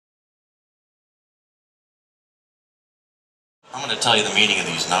I'm going to tell you the meaning of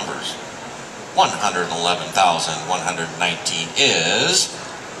these numbers. 111,119 is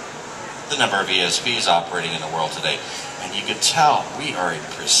the number of ESPs operating in the world today. And you can tell we are a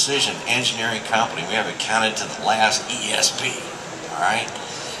precision engineering company. We have it counted to the last ESP. All right?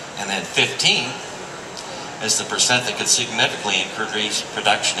 And then 15 is the percent that could significantly increase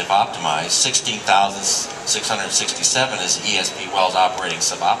production if optimized. 16,667 is ESP wells operating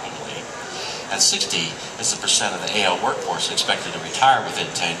suboptimally. And 60 is the percent of the AL workforce expected to retire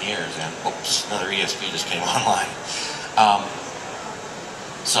within 10 years. And oops, another ESP just came online.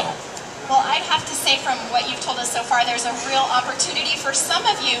 Well, I'd have to say from what you've told us so far, there's a real opportunity for some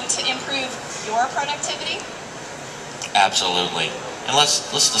of you to improve your productivity. Absolutely. And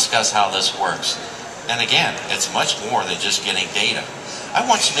let's discuss how this works. And again, it's much more than just getting data. I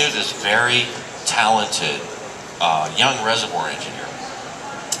once knew this very talented young reservoir engineer.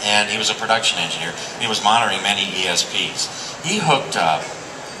 And he was a production engineer. He was monitoring many ESPs. He hooked up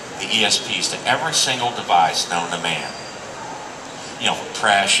the ESPs to every single device known to man. You know,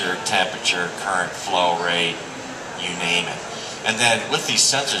 pressure, temperature, current flow rate, you name it. And then with these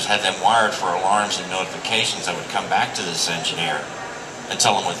sensors, had them wired for alarms and notifications that would come back to this engineer and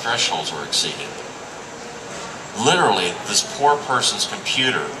tell him when thresholds were exceeded. Literally, this poor person's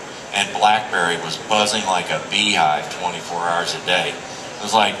computer and BlackBerry was buzzing like a beehive 24 hours a day. It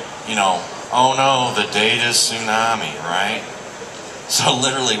was like, you know, oh no, the data tsunami, right? So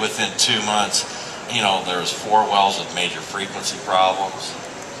literally within 2 months, you know, there was 4 wells with major frequency problems.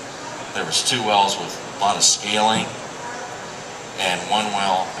 There was 2 wells with a lot of scaling, and 1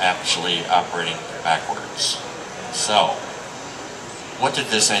 well actually operating backwards. So, what did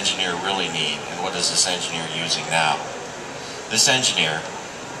this engineer really need, and what is this engineer using now? This engineer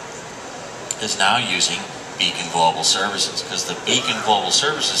is now using Beacon Global Services, because the Beacon Global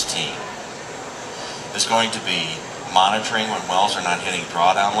Services team is going to be monitoring when wells are not hitting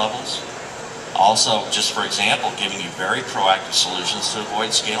drawdown levels. Also, just for example, giving you very proactive solutions to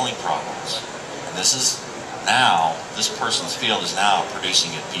avoid scaling problems. And this person's field is now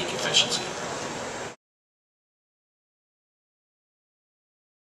producing at peak efficiency.